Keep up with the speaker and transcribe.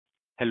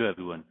Hello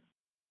everyone,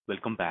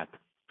 welcome back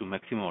to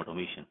Maximum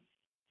Automation.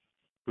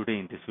 Today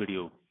in this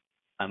video,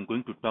 I'm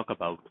going to talk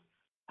about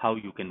how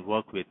you can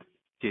work with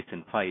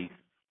JSON files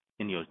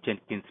in your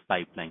Jenkins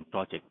pipeline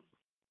project.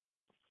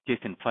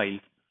 JSON files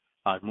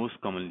are most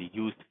commonly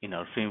used in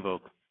our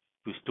framework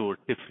to store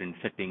different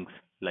settings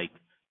like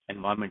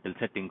environmental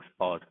settings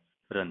or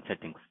run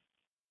settings.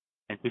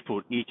 And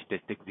before each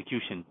test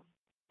execution,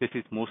 this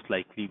is most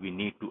likely we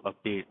need to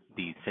update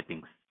these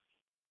settings.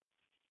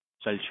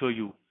 So I'll show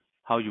you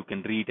how you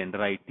can read and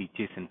write the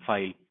JSON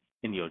file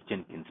in your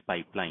Jenkins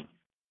pipeline.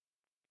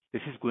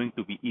 This is going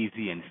to be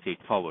easy and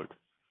straightforward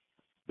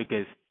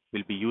because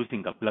we'll be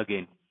using a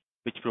plugin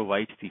which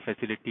provides the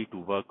facility to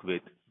work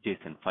with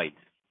JSON files.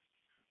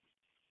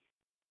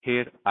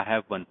 Here I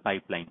have one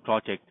pipeline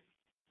project,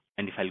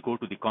 and if I'll go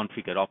to the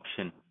configure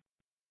option,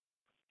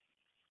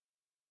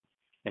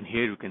 and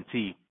here you can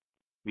see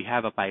we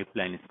have a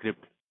pipeline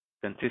script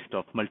consists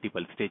of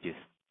multiple stages,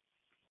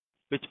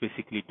 which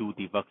basically do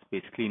the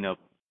workspace cleanup,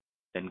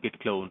 then git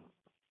clone,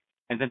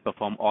 and then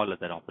perform all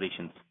other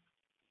operations,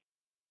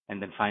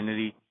 and then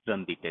finally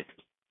run the test.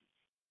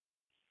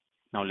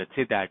 Now let's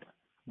say that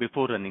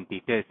before running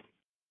the test,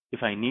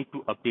 if I need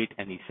to update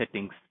any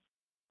settings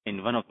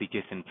in one of the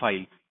JSON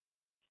files,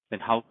 then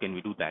how can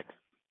we do that?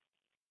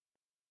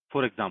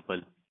 For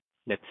example,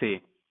 let's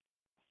say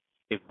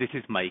if this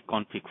is my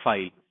config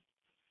file,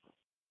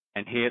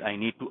 and here I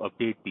need to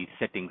update the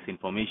settings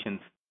information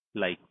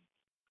like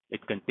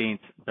it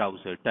contains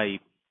browser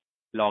type,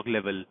 log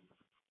level,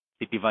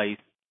 the device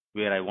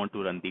where I want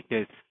to run the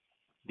test,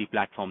 the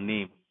platform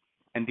name,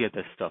 and the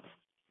other stuff.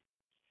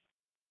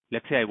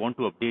 Let's say I want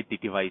to update the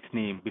device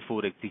name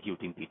before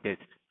executing the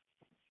test.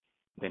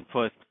 Then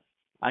first,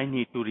 I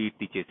need to read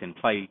the JSON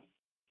file,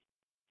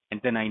 and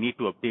then I need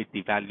to update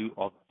the value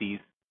of these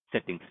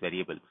settings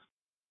variables.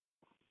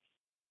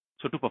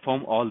 So to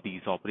perform all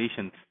these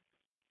operations,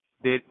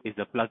 there is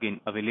a plugin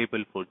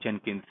available for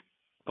Jenkins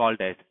called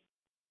as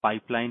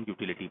Pipeline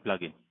Utility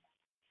Plugin.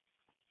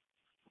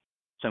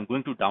 So I'm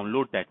going to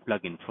download that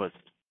plugin first.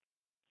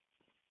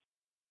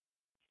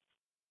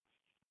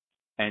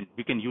 And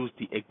we can use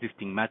the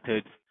existing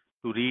methods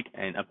to read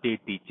and update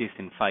the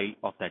JSON file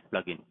of that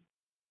plugin.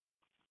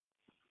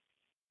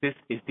 This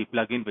is the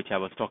plugin which I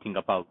was talking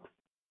about.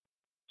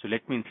 So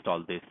let me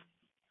install this.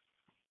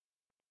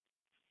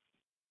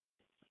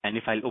 And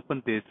if I'll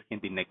open this in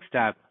the next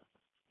tab,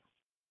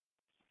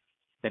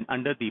 then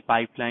under the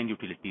pipeline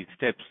utilities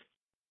steps,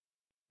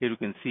 here you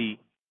can see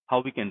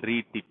how we can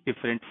read the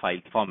different file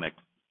formats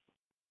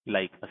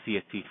like a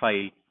CSV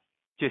file,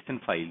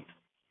 JSON files.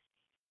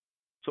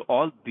 So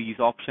all these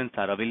options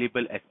are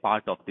available as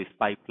part of this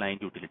pipeline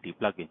utility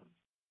plugin.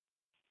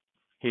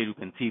 Here you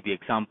can see the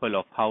example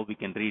of how we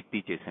can read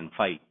the JSON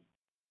file.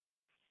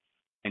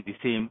 And the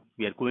same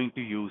we are going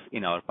to use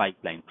in our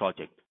pipeline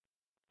project.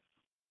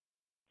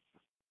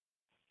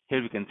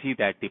 Here we can see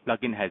that the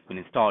plugin has been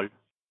installed,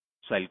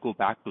 so I'll go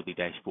back to the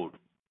dashboard.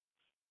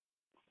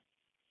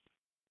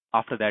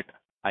 After that,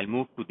 I'll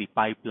move to the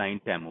pipeline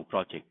demo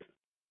project.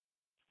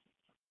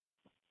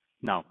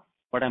 Now,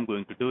 what I'm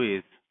going to do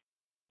is,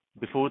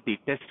 before the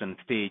test run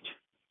stage,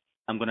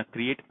 I'm going to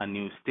create a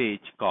new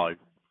stage called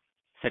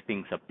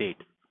Settings Update.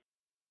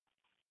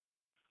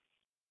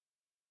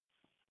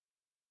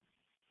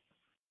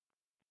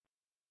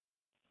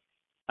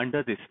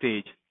 Under this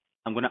stage,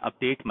 I'm going to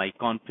update my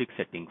config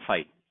setting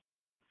file.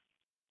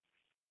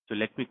 So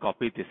let me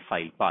copy this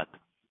file path.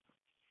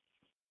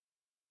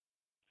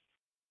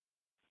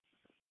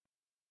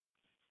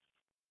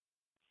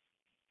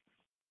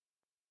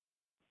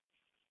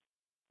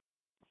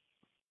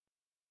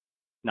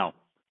 Now,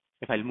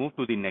 if I'll move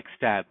to the next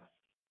tab,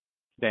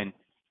 then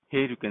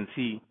here you can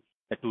see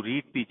that to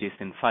read the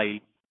JSON file,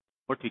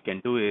 what we can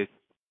do is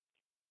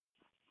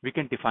we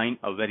can define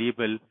a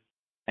variable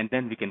and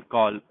then we can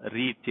call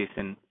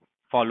readJSON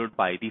followed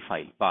by the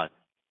file path.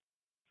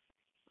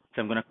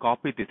 So I'm going to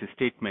copy this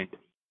statement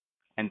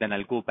and then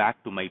I'll go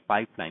back to my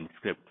pipeline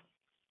script.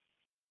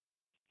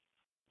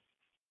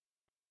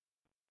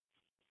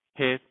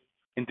 Here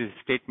in this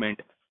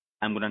statement,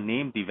 I'm going to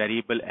name the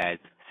variable as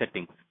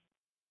settings.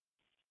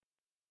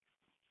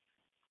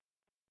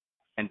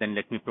 And then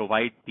let me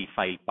provide the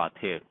file path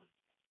here.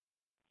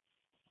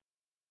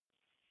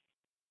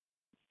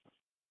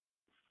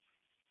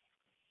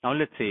 Now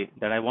let's say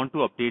that I want to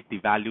update the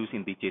values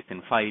in the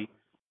JSON file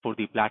for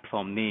the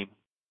platform name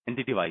and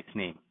the device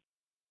name.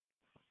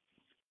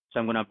 So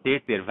I'm going to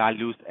update their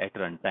values at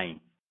runtime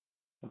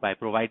by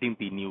providing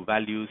the new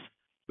values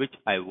which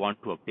I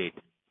want to update.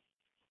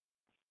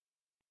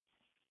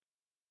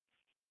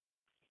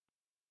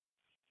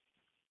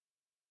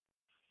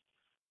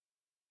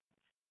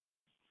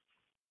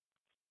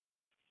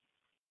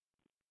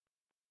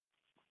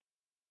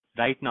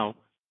 Right now,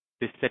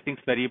 this settings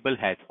variable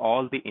has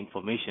all the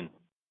information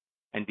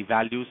and the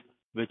values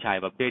which I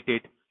have updated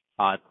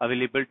are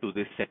available to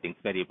this settings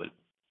variable.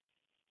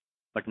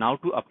 But now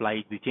to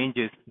apply the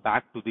changes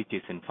back to the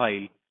JSON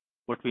file,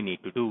 what we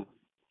need to do,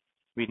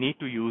 we need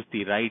to use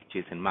the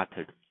writeJSON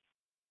method.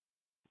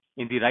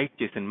 In the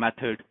writeJSON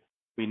method,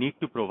 we need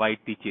to provide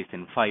the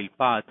JSON file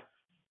path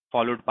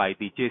followed by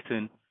the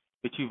JSON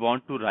which we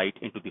want to write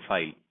into the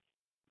file.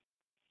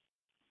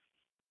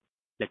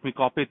 Let me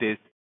copy this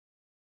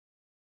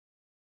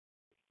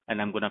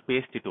and I'm going to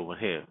paste it over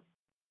here.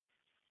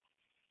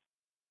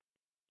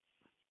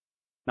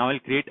 Now I'll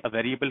create a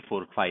variable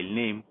for file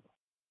name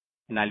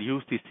and I'll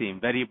use the same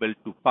variable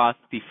to pass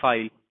the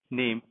file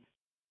name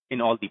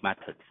in all the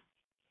methods.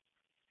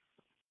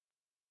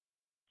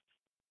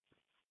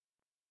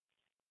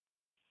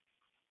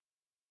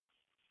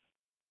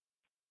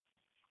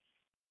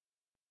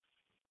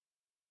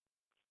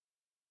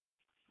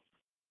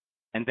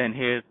 And then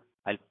here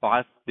I'll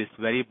pass this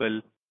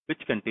variable which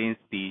contains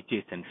the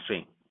JSON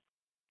string.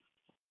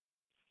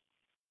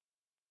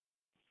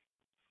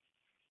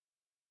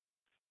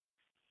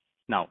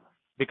 Now,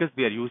 because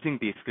we are using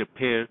the script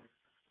here,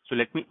 so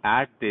let me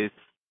add this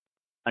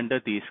under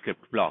the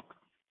script block.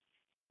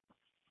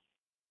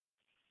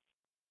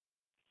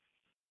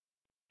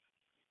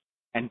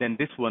 And then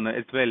this one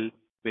as well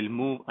will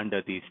move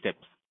under these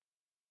steps.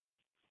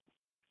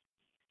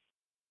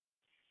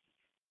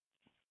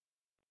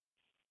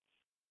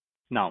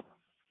 Now,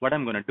 what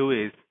I'm going to do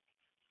is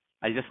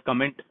I'll just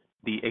comment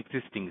the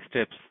existing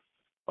steps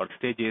or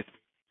stages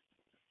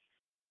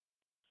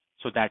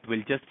so that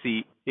we'll just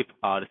see if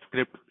our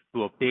script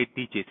to update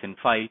the JSON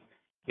file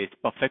is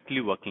perfectly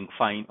working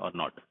fine or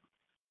not.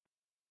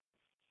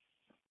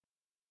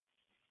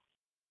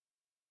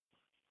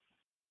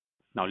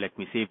 Now let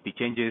me save the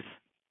changes.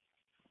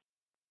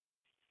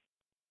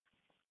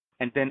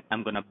 And then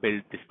I'm going to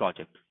build this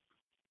project.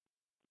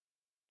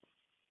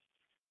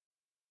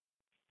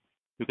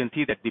 You can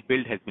see that the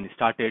build has been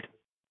started.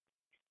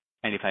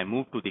 And if I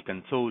move to the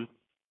console,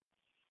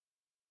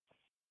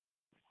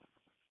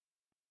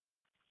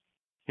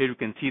 here you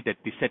can see that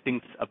the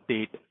settings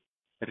update,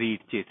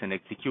 readJSON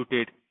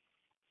executed,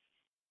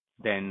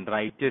 then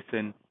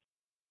writeJSON,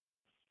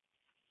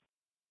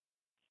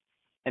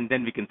 and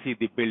then we can see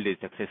the build is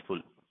successful.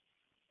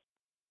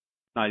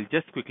 Now I'll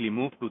just quickly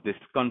move to this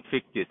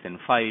config.json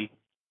file.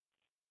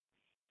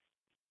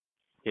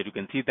 Here you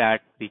can see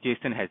that the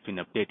JSON has been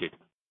updated.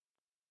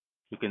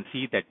 You can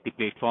see that the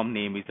platform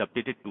name is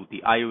updated to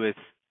the iOS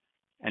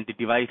and the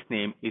device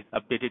name is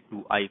updated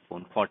to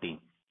iPhone 14.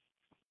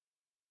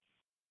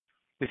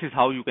 This is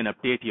how you can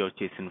update your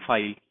JSON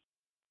file.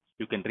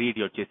 You can read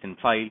your JSON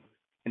file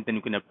and then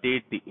you can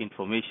update the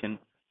information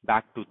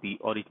back to the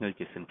original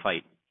JSON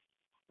file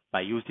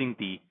by using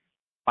the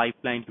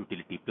pipeline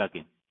utility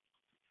plugin.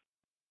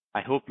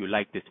 I hope you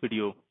liked this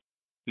video.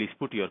 Please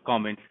put your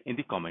comments in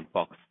the comment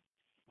box.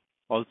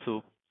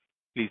 Also,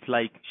 please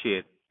like,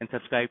 share, and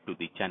subscribe to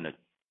the channel.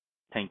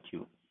 Thank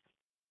you.